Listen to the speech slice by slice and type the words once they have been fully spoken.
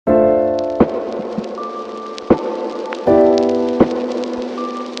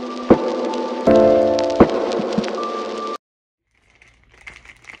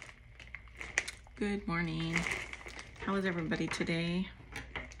is everybody today?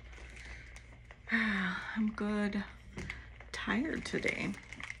 I'm good. Tired today.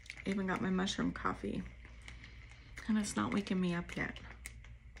 I even got my mushroom coffee. And it's not waking me up yet.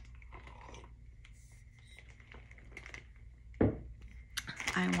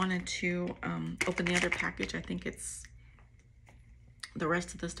 I wanted to open the other package. I think it's the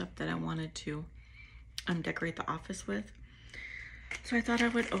rest of the stuff that I wanted to decorate the office with. So I thought I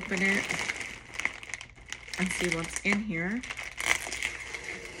would open it and see what's in here.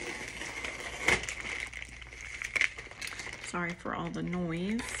 Sorry for all the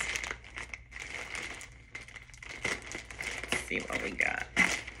noise. Let's see what we got.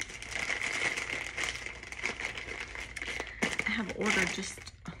 I have ordered just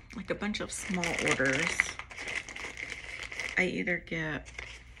like a bunch of small orders. I either get,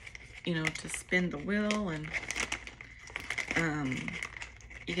 you know, to spin the wheel, and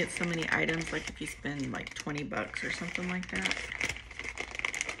you get so many items, like if you spend like 20 bucks or something like that.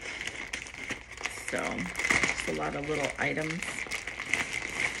 So it's a lot of little items,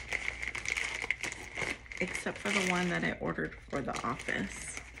 except for the one that I ordered for the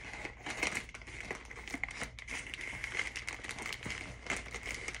office.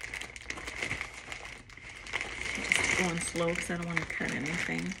 I'm just going slow because I don't want to cut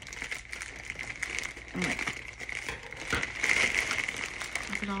anything. I'm like,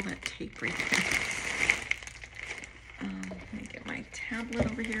 look at all that tape right there. Let me get my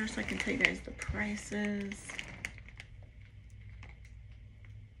tablet over here so I can tell you guys the prices.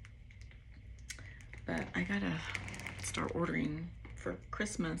 But I gotta start ordering for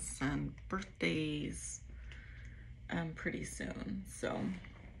Christmas and birthdays pretty soon, so.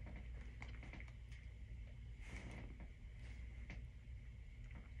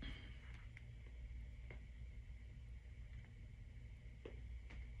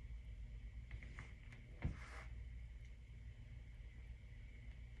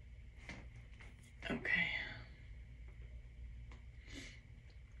 Okay.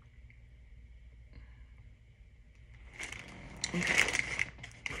 Okay.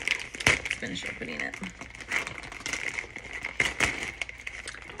 Let's finish opening it.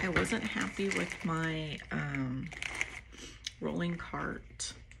 I wasn't happy with my rolling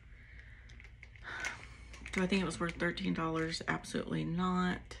cart. Do I think it was worth $13? Absolutely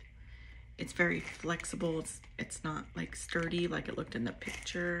not. It's very flexible. It's not like sturdy like it looked in the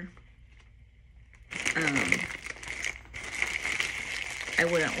picture. I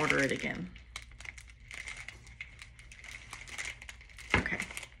wouldn't order it again. Okay,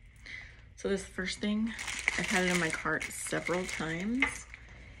 so this first thing, I've had it in my cart several times,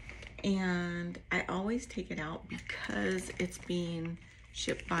 and I always take it out because it's being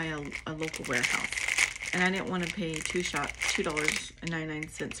shipped by a local warehouse, and I didn't want to pay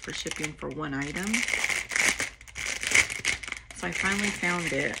 $2.99 for shipping for one item. So I finally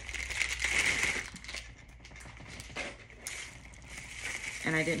found it.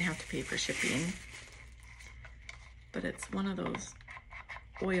 And I didn't have to pay for shipping, but it's one of those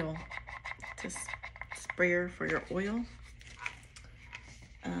oil sprayer for your oil.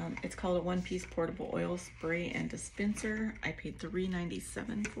 It's called a one-piece portable oil spray and dispenser. I paid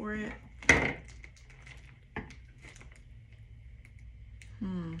 $3.97 for it.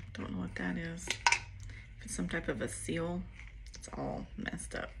 Don't know what that is. If it's some type of a seal, it's all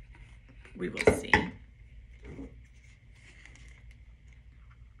messed up. We will see.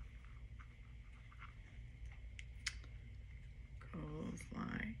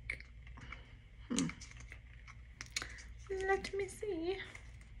 Like, let me see.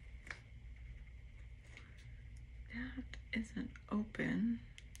 That isn't open.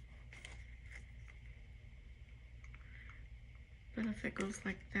 But if it goes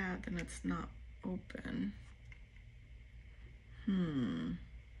like that, then it's not open. Oh,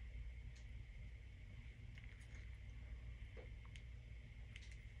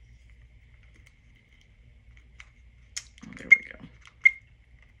 there we go.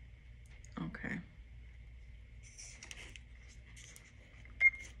 Okay.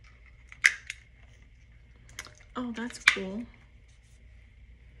 Oh, that's cool.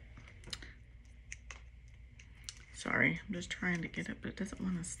 Sorry, I'm just trying to get it, but it doesn't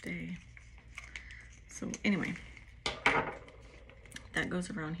want to stay. So anyway, that goes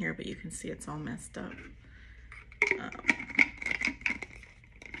around here, but you can see it's all messed up.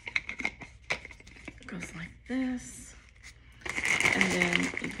 It goes like this. And then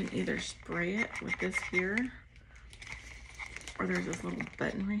you can either spray it with this here, or there's this little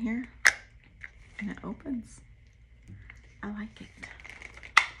button right here, and it opens. I like it.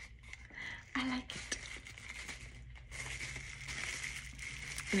 I like it.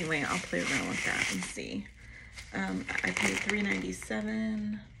 Anyway, I'll play around with that and see. I paid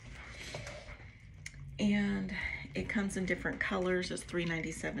 $3.97, and it comes in different colors. It's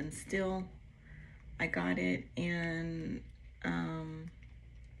 $3.97 still. I got it in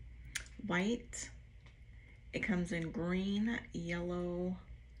white. It comes in green, yellow,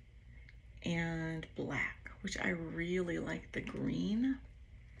 and black, which I really like the green.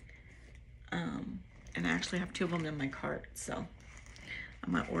 And I actually have 2 of them in my cart, so I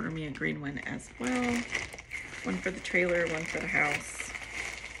might order me a green one as well. One for the trailer, one for the house,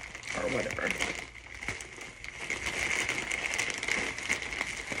 or whatever.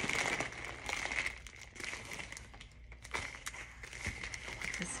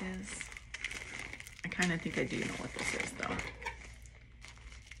 This is, I kind of think I do know what this is though.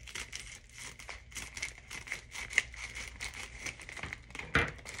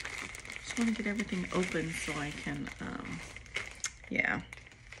 Just want to get everything open so I can, yeah.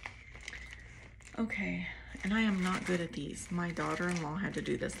 Okay, and I am not good at these. My daughter-in-law had to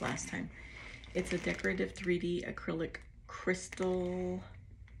do this last time. It's a decorative 3D acrylic crystal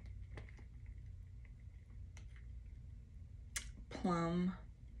plum.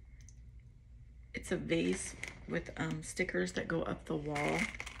 It's a vase with stickers that go up the wall,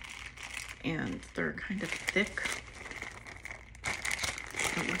 and they're kind of thick.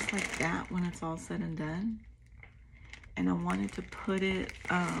 It looks like that when it's all said and done. And I wanted to put it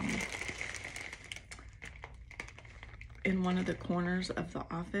in one of the corners of the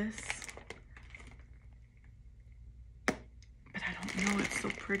office, but I don't know, it's so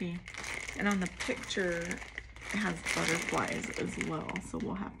pretty. And on the picture, it has butterflies as well, so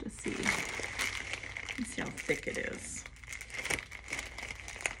we'll have to see. Let's see how thick it is.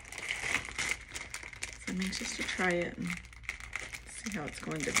 So I'm anxious to try it and see how it's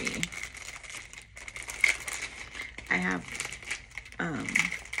going to be. I have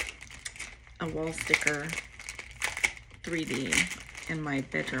a wall sticker 3D in my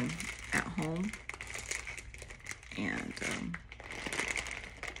bedroom at home, and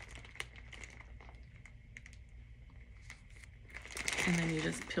then you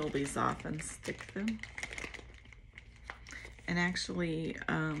just peel these off and stick them. And actually,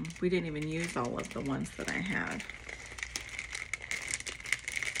 we didn't even use all of the ones that I had.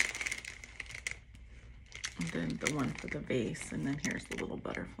 And then the one for the vase, and then here's the little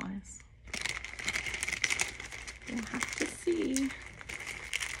butterflies. We'll have to see.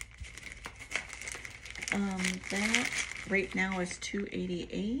 That right now is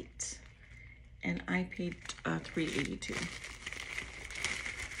 $2.88, and I paid $3.82.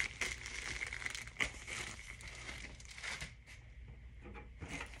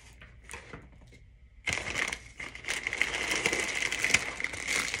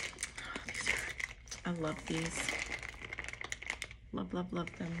 I love these. Love, love,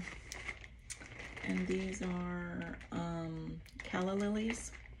 love them. And these are calla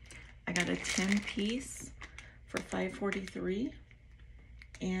lilies. I got a 10-piece for $5.43,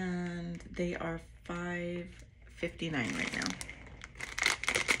 and they are $5.59 right now.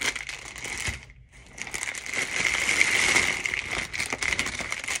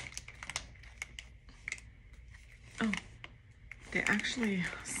 Oh, they actually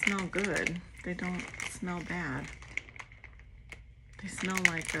smell good. They don't smell bad. They smell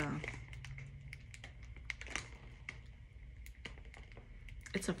like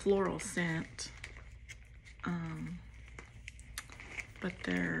it's a floral scent, but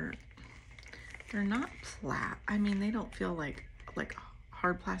they're not flat. I mean, they don't feel like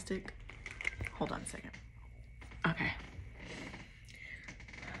hard plastic. Hold on a second. Okay.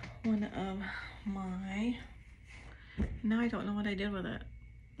 One of my, now I don't know what I did with it.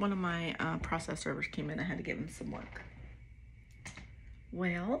 One of my process servers came in. I had to give him some work.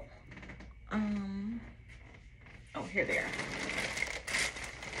 Well, oh, here they are.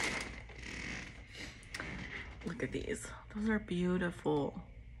 Look at these. Those are beautiful.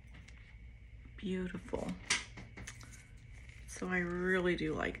 Beautiful. So I really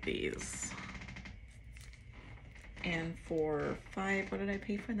do like these. And for what did I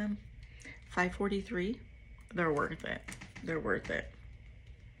pay for them? $5.43. They're worth it. They're worth it.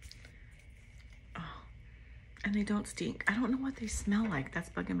 Oh, and they don't stink. I don't know what they smell like.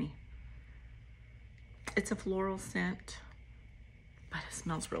 That's bugging me. It's a floral scent, but it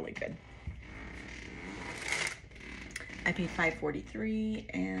smells really good. I paid $5.43,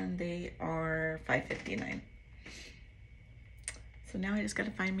 and they are $5.59. So now I just got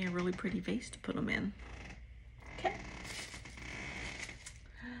to find me a really pretty vase to put them in. Okay.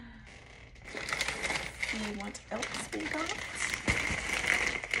 See what else we got.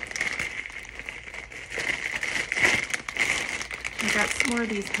 I got some more of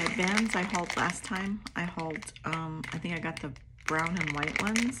these headbands I hauled last time. I hauled, I think I got the brown and white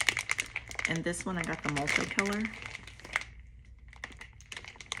ones. And this one I got the multicolor.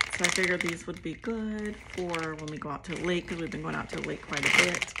 So I figured these would be good for when we go out to the lake, because we've been going out to the lake quite a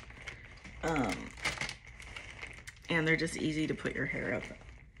bit. And they're just easy to put your hair up.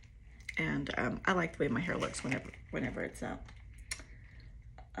 And I like the way my hair looks whenever it's up.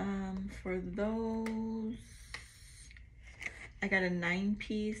 For those, I got a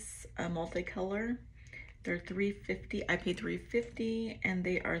 9-piece multicolor. They're $3.50. I paid $3.50, and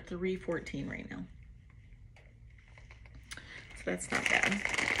they are $3.14 right now. So that's not bad.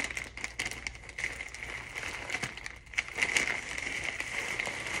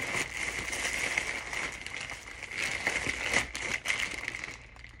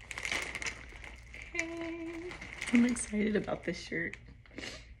 Okay, I'm excited about this shirt.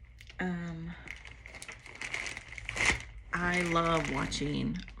 I love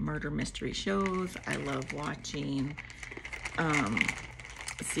watching murder mystery shows. I love watching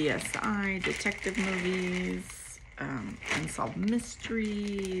CSI, detective movies, unsolved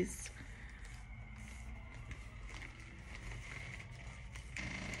mysteries.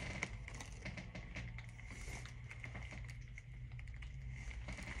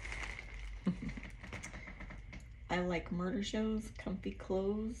 I like murder shows, comfy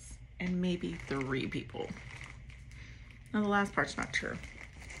clothes, and maybe 3 people. Now the last part's not true.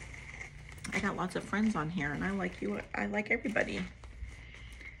 I got lots of friends on here, and I like you. I like everybody.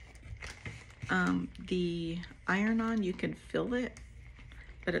 The iron-on, you can feel it,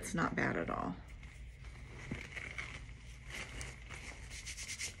 but it's not bad at all.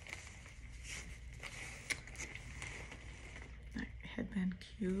 That headband,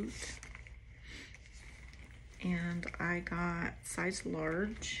 cute. And I got size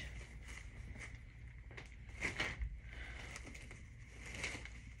large.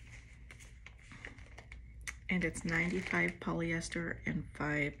 And it's 95 polyester and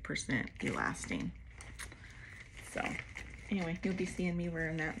 5% elastane. So anyway, you'll be seeing me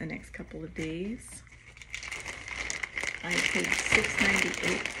wearing that in the next couple of days. I paid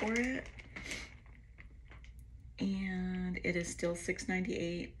 $6.98 for it. And it is still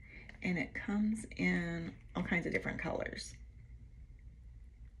 $6.98, and it comes in all kinds of different colors.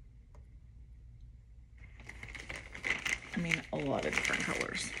 I mean, a lot of different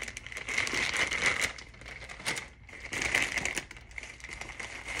colors.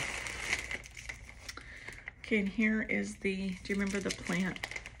 Okay, and here is the, do you remember the plant?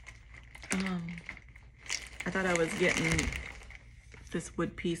 I thought I was getting this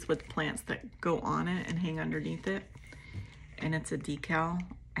wood piece with plants that go on it and hang underneath it. And it's a decal.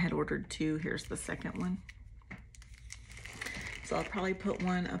 I had ordered 2. Here's the second one. So I'll probably put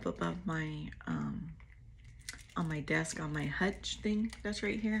one up above my, on my desk on my hutch thing that's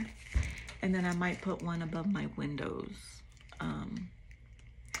right here. And then I might put one above my windows.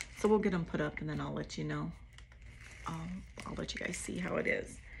 So we'll get them put up, and then I'll let you know. I'll let you guys see how it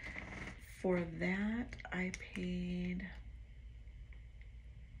is. For that, I paid,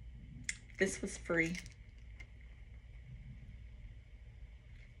 this was free.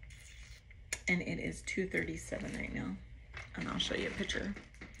 And it is $2.37 right now. And I'll show you a picture.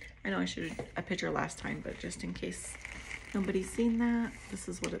 I know I showed a picture last time, but just in case nobody's seen that, this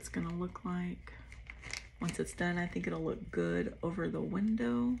is what it's gonna look like. Once it's done, I think it'll look good over the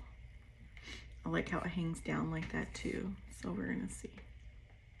window. I like how it hangs down like that too. So we're gonna see.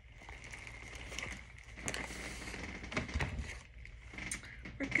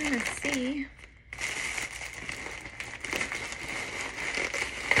 We're gonna see.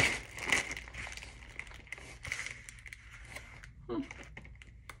 I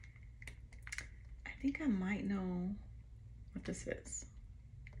think I might know what this is.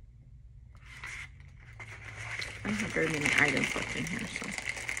 I don't have very many items left in here, so.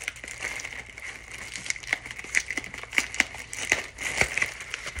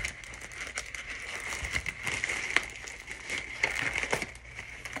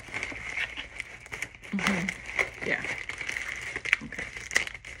 Yeah. Okay.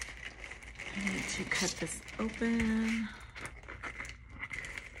 I need to cut this open.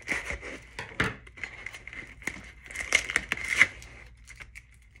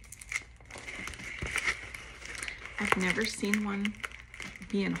 I've never seen one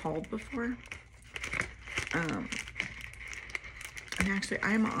being hauled before. And actually,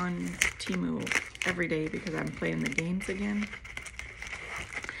 I'm on temu every day because I'm playing the games again.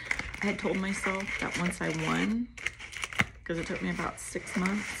 I had told myself that once I won, because it took me about 6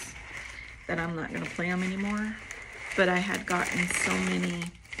 months, that I'm not going to play them anymore. But I had gotten so many,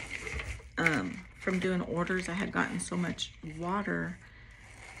 from doing orders, I had gotten so much water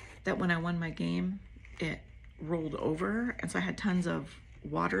that when I won my game, it rolled over. And so I had tons of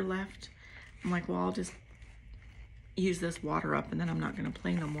water left. I'm like, well, I'll just use this water up and then I'm not going to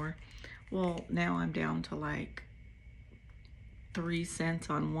play no more. Well, now I'm down to like 3 cents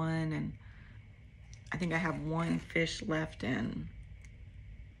on one, and I think I have 1 fish left, and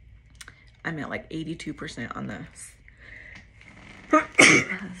I'm at like 82% on this.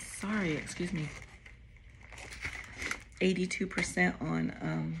 Sorry, excuse me. 82%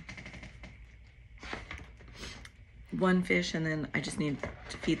 on 1 fish, and then I just need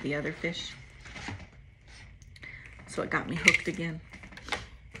to feed the other fish. So it got me hooked again.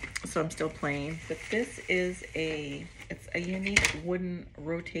 So I'm still playing, but this is it's a unique wooden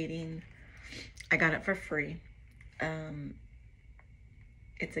rotating, I got it for free.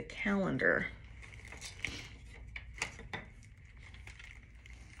 It's a calendar.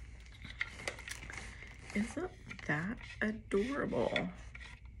 Isn't that adorable?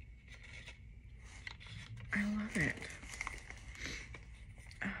 I love it.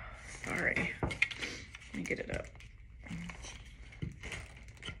 Oh, sorry. Let me get it up.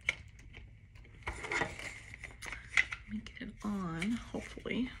 Let me get it on,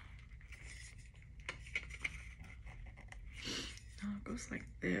 hopefully. Now it goes like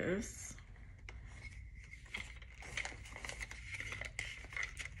this.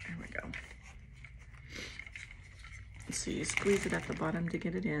 There we go. So you squeeze it at the bottom to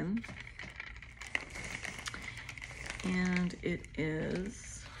get it in. And it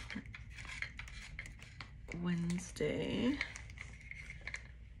is Wednesday,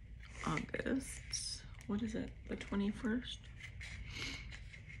 August, what is it, the 21st?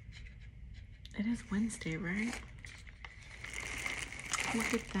 It is Wednesday, right?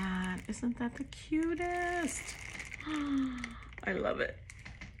 Look at that. Isn't that the cutest? I love it.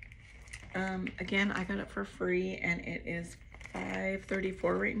 Again, I got it for free and it is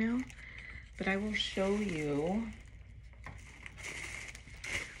 $5.34 right now, but I will show you.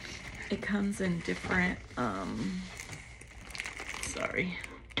 It comes in different, sorry.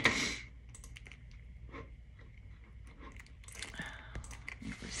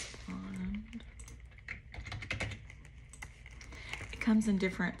 Respond. It comes in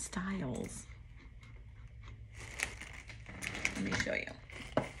different styles. Let me show you.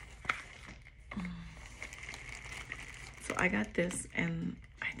 So I got this, and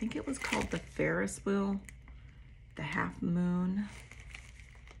I think it was called the Ferris wheel, the half moon,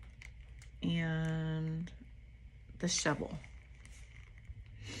 and the shovel.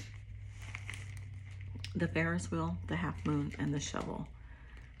 The Ferris wheel, the half moon, and the shovel.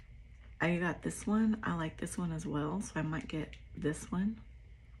 I got this one. I like this one as well, so I might get this one.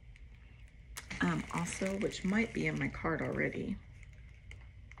 Also, which might be in my cart already.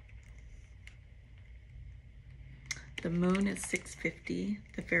 The moon is $6.50,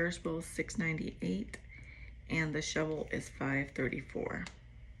 the Ferris wheel is $6.98, and the shovel is $5.34.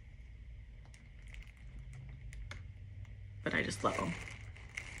 But I just love them.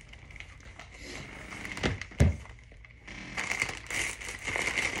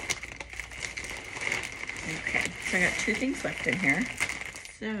 Okay, so I got 2 things left in here.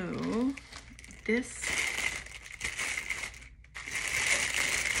 So this,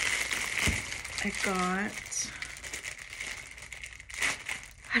 I got,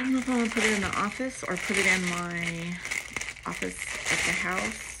 I don't know if I'm gonna put it in the office or put it in my office at the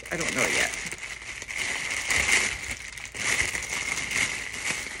house. I don't know yet.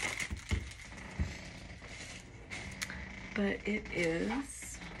 But it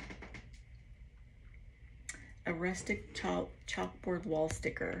is a rustic chalkboard wall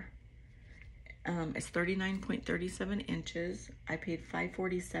sticker. It's 39.37 inches. I paid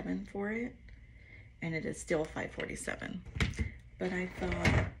 $5.47 for it, and it is still $5.47. But I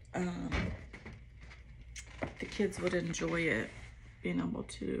thought the kids would enjoy it, being able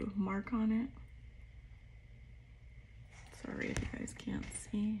to mark on it. Sorry if you guys can't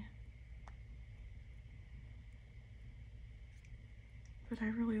see. But I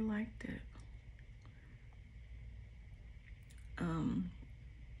really liked it.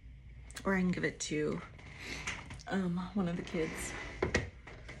 Or I can give it to one of the kids.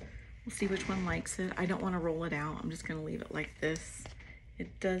 We'll see which one likes it. I don't want to roll it out. I'm just going to leave it like this.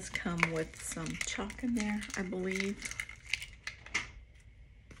 It does come with some chalk in there, I believe.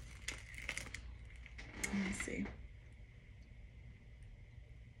 Let me see.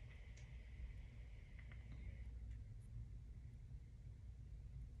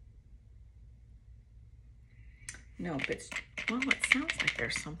 No, but it's, well, it sounds like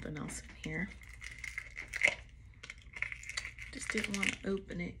there's something else in here. Just didn't want to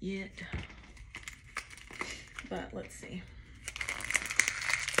open it yet. But let's see.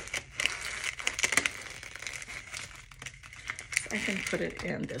 I can put it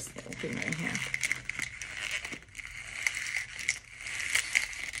in this little thing right here.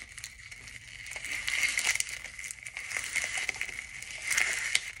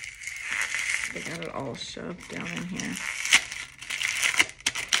 I got it all shoved down in here.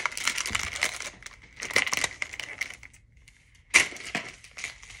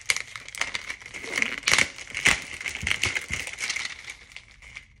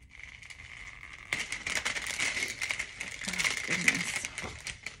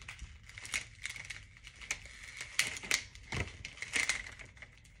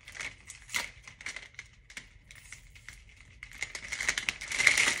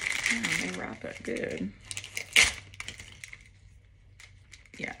 They wrap it good.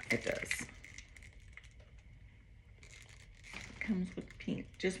 Yeah, it does. Comes with pink,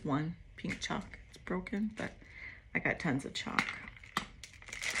 just one pink chalk. It's broken, but I got tons of chalk.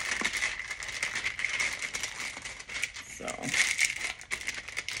 So I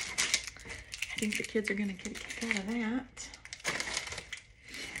think the kids are gonna get a kick out of that.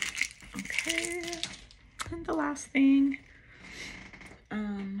 Okay, and the last thing.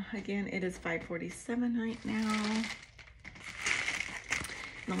 Again, it is 5:47 right now.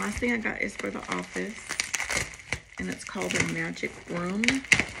 And the last thing I got is for the office, and it's called a magic broom.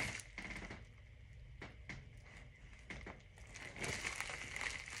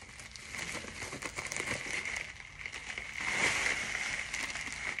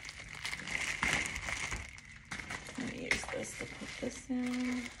 Let me use this to put this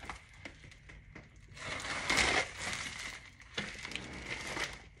in.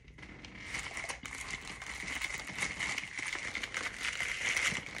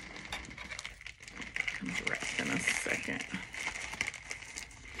 In a second.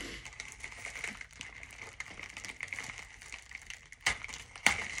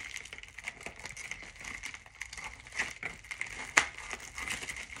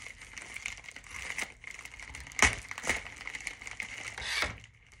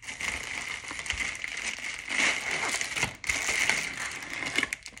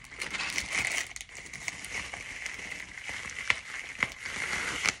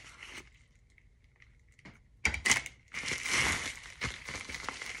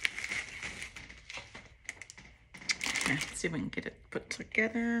 Let's see if we can get it put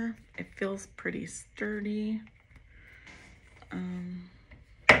together. It feels pretty sturdy.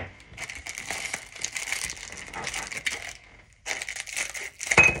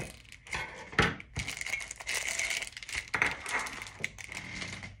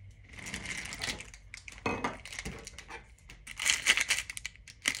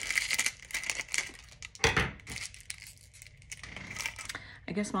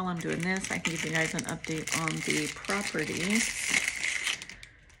 I guess while I'm doing this, I can give you guys an update on the property.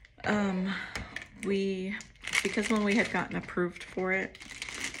 Because when we had gotten approved for it,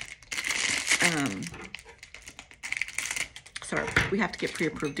 sorry, we have to get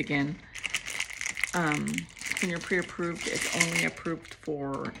pre-approved again. When you're pre-approved, it's only approved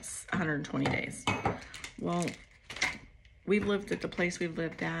for 120 days. Well, we've lived at the place we've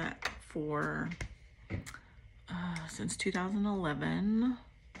lived at for since 2011,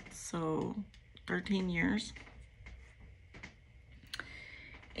 so 13 years.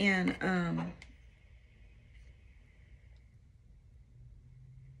 And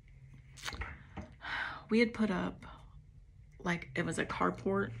we had put up, like, it was a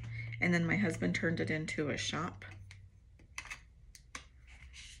carport, and then my husband turned it into a shop.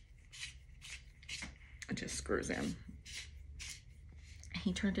 It just screws in.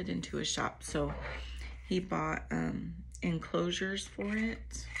 He turned it into a shop, so he bought enclosures for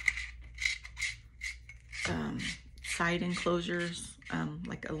it, side enclosures,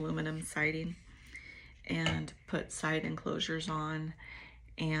 like aluminum siding, and put side enclosures on,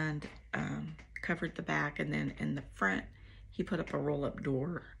 and covered the back, and then in the front he put up a roll-up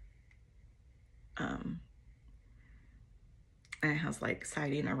door, and it has like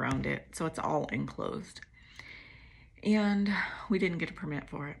siding around it, so it's all enclosed. And we didn't get a permit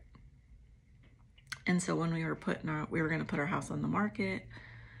for it. And so when we were going to put our house on the market,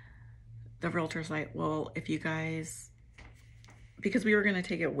 the realtor's like, well, if you guys, because we were going to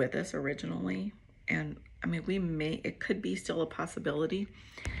take it with us originally, and I mean, it could be still a possibility,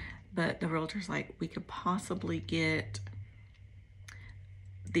 but the realtor's like, we could possibly get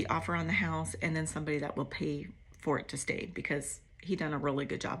the offer on the house and then somebody that will pay for it to stay, because he done a really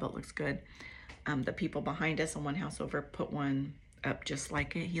good job. It looks good. The people behind us and one house over put one up just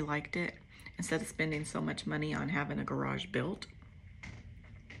like it. He liked it. Instead of spending so much money on having a garage built.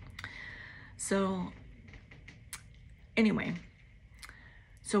 So anyway,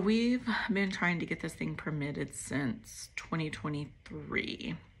 So we've been trying to get this thing permitted since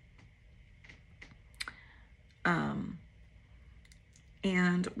 2023.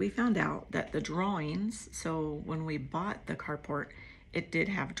 And we found out that the drawings, so when we bought the carport, it did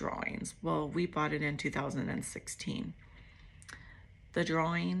have drawings. Well, we bought it in 2016. The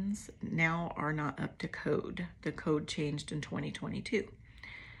drawings now are not up to code. The code changed in 2022.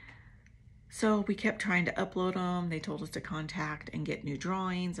 So we kept trying to upload them. They told us to contact and get new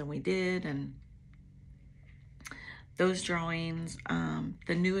drawings, and we did. And those drawings,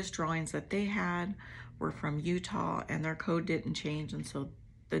 the newest drawings that they had were from Utah, and their code didn't change, and so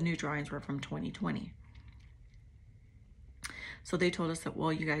the new drawings were from 2020. So they told us that,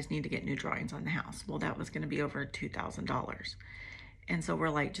 well, you guys need to get new drawings on the house. Well, that was going to be over $2,000. And so we're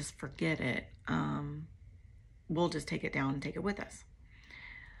like, just forget it. We'll just take it down and take it with us.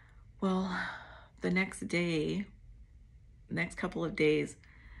 Well, the next couple of days,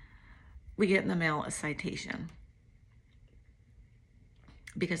 we get in the mail a citation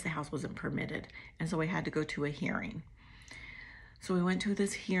because the house wasn't permitted. And so we had to go to a hearing. So we went to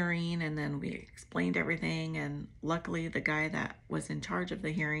this hearing, and then we explained everything. And luckily, the guy that was in charge of the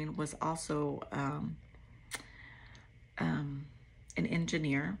hearing was also an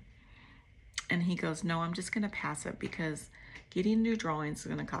engineer. And he goes, no, I'm just going to pass it because getting new drawings is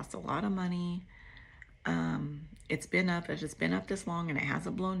going to cost a lot of money. It's been up. If it's been up this long and it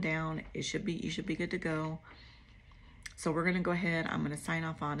hasn't blown down, you should be good to go. So we're going to go ahead. I'm going to sign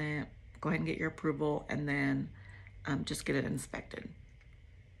off on it. Go ahead and get your approval, and then just get it inspected.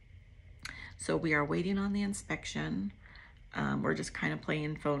 So we are waiting on the inspection. We're just kind of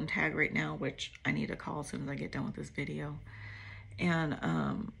playing phone tag right now, which I need to call as soon as I get done with this video.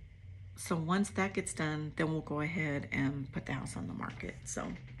 And so once that gets done, then we'll go ahead and put the house on the market. So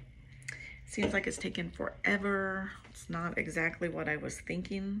seems like it's taken forever. It's not exactly what I was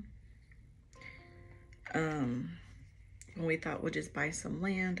thinking. When we thought we'd just buy some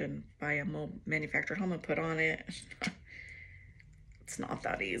land and buy a manufactured home and put on it. It's not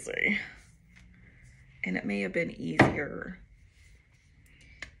that easy. And it may have been easier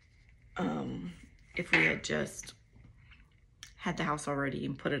if we had just had the house already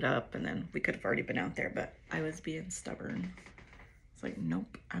and put it up, and then we could have already been out there, but I was being stubborn. It's like,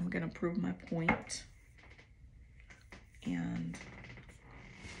 nope, I'm gonna prove my point. And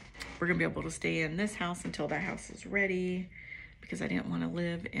we're gonna be able to stay in this house until that house is ready, because I didn't want to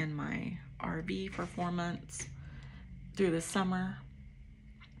live in my RV for 4 months through the summer,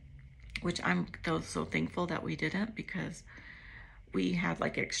 which I'm so thankful that we didn't, because we had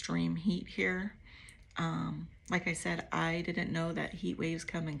like extreme heat here. Like I said, I didn't know that heat waves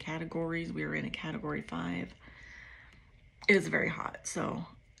come in categories. We were in a category 5. It was very hot. So,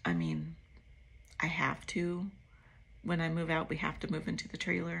 I mean, I have to, when I move out, we have to move into the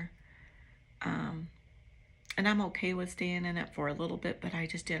trailer. And I'm okay with staying in it for a little bit, but I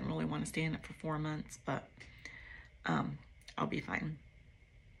just didn't really want to stay in it for 4 months, but I'll be fine.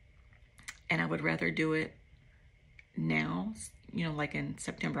 And I would rather do it now, you know, like in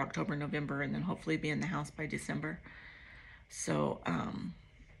September, October, November, and then hopefully be in the house by December. So,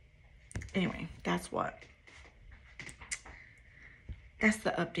 anyway, that's the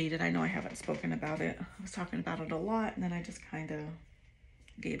update. And I know I haven't spoken about it. I was talking about it a lot, and then I just kind of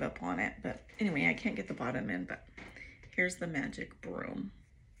gave up on it. But anyway, I can't get the bottom in, but here's the magic broom.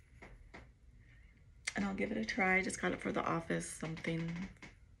 And I'll give it a try. I just got it for the office, something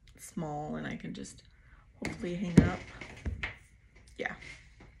small, and I can just hopefully hang up. Yeah.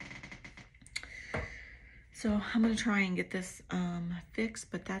 So I'm going to try and get this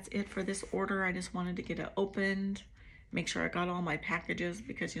fixed, but that's it for this order. I just wanted to get it opened, make sure I got all my packages,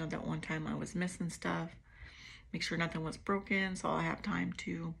 because, you know, that one time I was missing stuff. Make sure nothing was broken, so I'll have time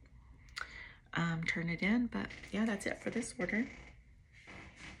to turn it in. But yeah, that's it for this order.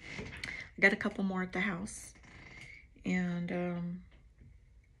 I got a couple more at the house, and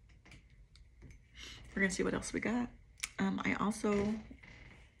we're gonna see what else we got. I also,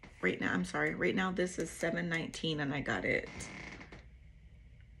 right now this is $7.19, and I got it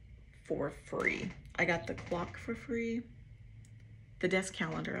for free. I got the clock for free, the desk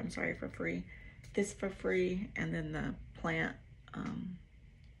calendar, I'm sorry, for free, this for free, and then the plant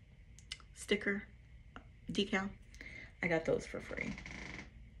sticker decal, I got those for free.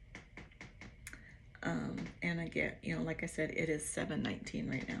 And I get, you know, like I said, it is $7.19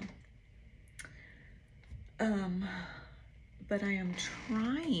 right now. But I am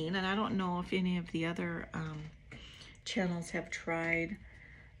trying, and I don't know if any of the other channels have tried.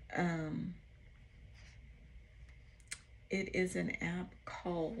 It is an app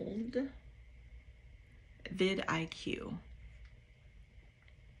called vidIQ.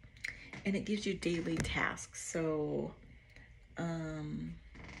 And it gives you daily tasks. So,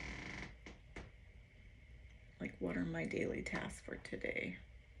 like, what are my daily tasks for today?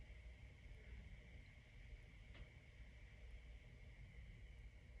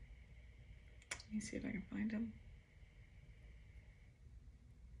 Let me see if I can find them.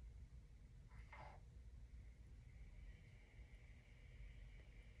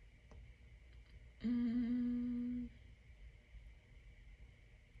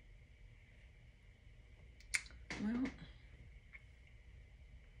 Well,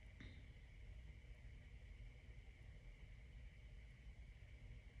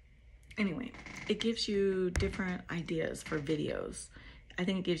 anyway, it gives you different ideas for videos. I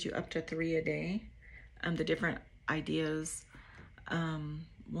think it gives you up to 3 a day. The different ideas.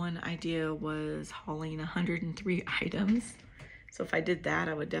 One idea was hauling 103 items. So if I did that,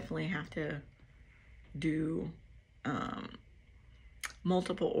 I would definitely have to do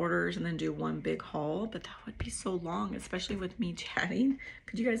multiple orders and then do one big haul, but that would be so long, especially with me chatting.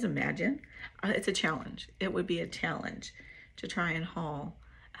 Could you guys imagine? It's a challenge. It would be a challenge to try and haul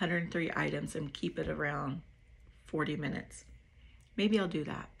 103 items and keep it around 40 minutes. Maybe I'll do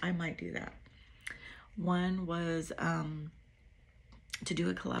that. I might do that. One was to do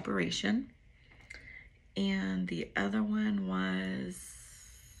a collaboration, and the other one was,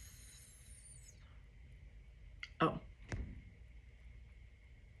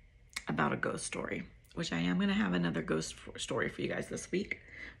 about a ghost story, which I am going to have another ghost story for you guys this week.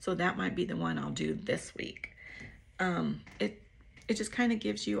 So that might be the one I'll do this week. It just kind of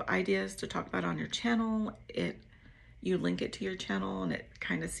gives you ideas to talk about on your channel. You link it to your channel and it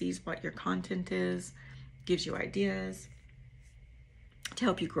kind of sees what your content is, gives you ideas to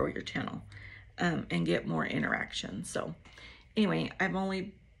help you grow your channel and get more interaction. So anyway, I've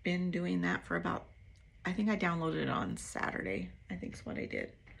only been doing that for about, I think I downloaded it on Saturday, I think is what I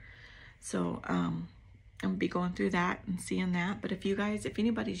did. So I'm gonna be going through that and seeing that. But if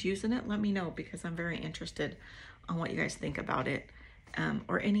anybody's using it, let me know, because I'm very interested on what you guys think about it,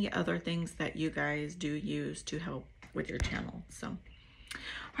 or any other things that you guys do use to help with your channel. So, all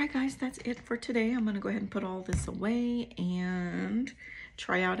right, guys, that's it for today. I'm gonna go ahead and put all this away and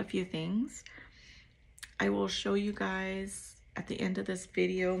try out a few things. I will show you guys at the end of this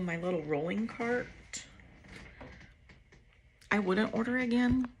video my little rolling cart. I wouldn't order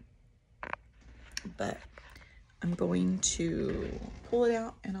again, but I'm going to pull it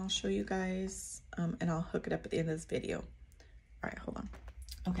out and I'll show you guys, and I'll hook it up at the end of this video. All right, hold on.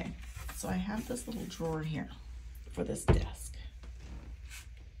 Okay, so I have this little drawer here for this desk,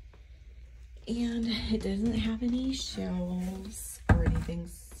 and it doesn't have any shelves or anything,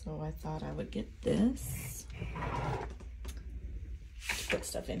 so I thought I would get this to put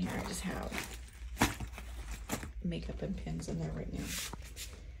stuff in here. I just have makeup and pins in there right now.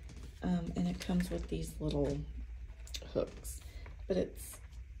 And it comes with these little hooks, but it's,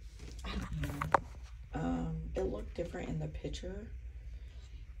 I don't know, it looked different in the picture.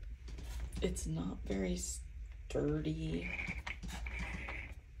 It's not very sturdy.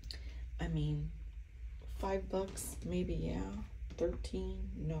 I mean, $5 maybe, yeah.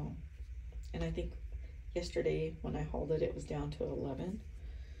 13, no. And I think yesterday when I hauled it, it was down to 11.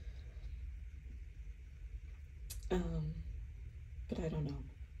 But I don't know.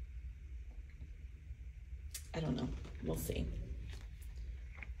 I don't know. We'll see.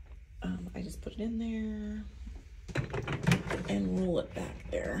 I just put it in there and roll it back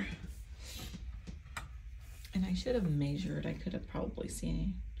there. And I should have measured. I could have probably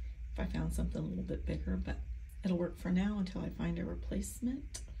seen if I found something a little bit bigger, but it'll work for now until I find a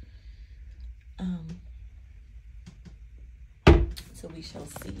replacement. So we shall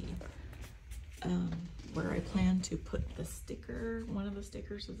see where I plan to put the sticker. One of the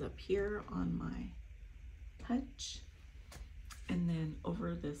stickers is up here on my hutch, and then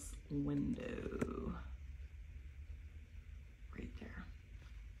over this window right there.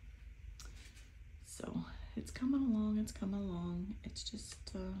 So it's coming along, it's coming along. It's just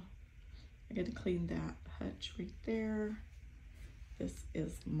I gotta clean that hutch right there. This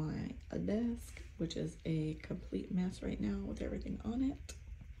is my desk, which is a complete mess right now with everything on it.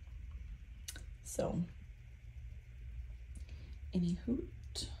 So any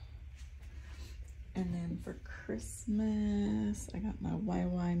hoot. And then for Christmas, I got my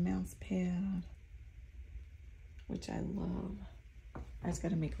YY mouse pad, which I love. I just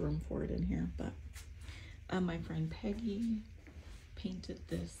gotta make room for it in here, but my friend Peggy painted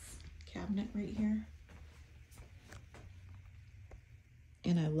this cabinet right here.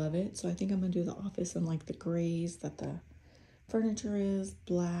 And I love it. So I think I'm gonna do the office in like the grays that the furniture is,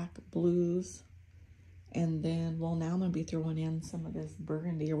 black, blues. And then, well, now I'm going to be throwing in some of this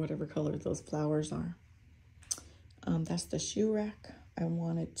burgundy or whatever color those flowers are. That's the shoe rack I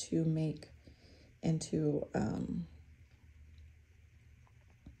wanted to make into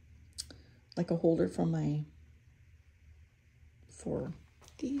like a holder for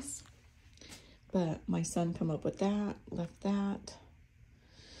these. But my son come up with that, left that.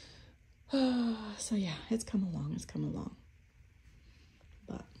 So yeah, it's come along,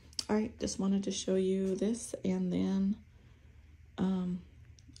 But all right, just wanted to show you this, and then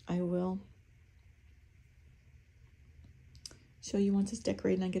I will show you once it's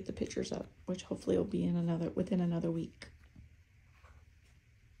decorated and I get the pictures up, which hopefully will be within another week.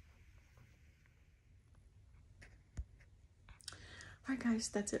 All right, guys,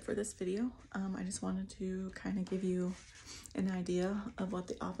 that's it for this video. I just wanted to kind of give you an idea of what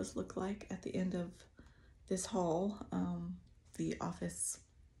the office looked like at the end of this haul. The office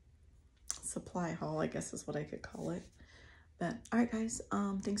supply haul, I guess is what I could call it. But all right, guys,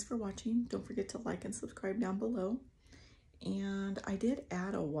 thanks for watching. Don't forget to like and subscribe down below. And I did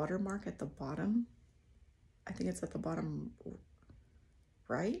add a watermark at the bottom. I think it's at the bottom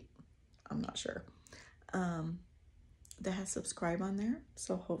right. I'm not sure. That has subscribe on there,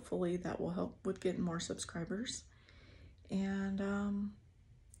 so hopefully that will help with getting more subscribers. And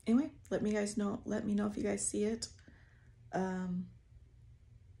anyway, let me know if you guys see it. And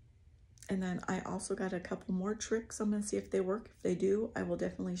then I also got a couple more tricks. I'm gonna see if they work. If they do, I will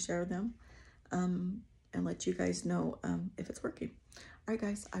definitely share them and let you guys know if it's working. All right,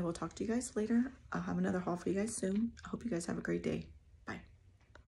 guys, I will talk to you guys later. I'll have another haul for you guys soon. I hope you guys have a great day.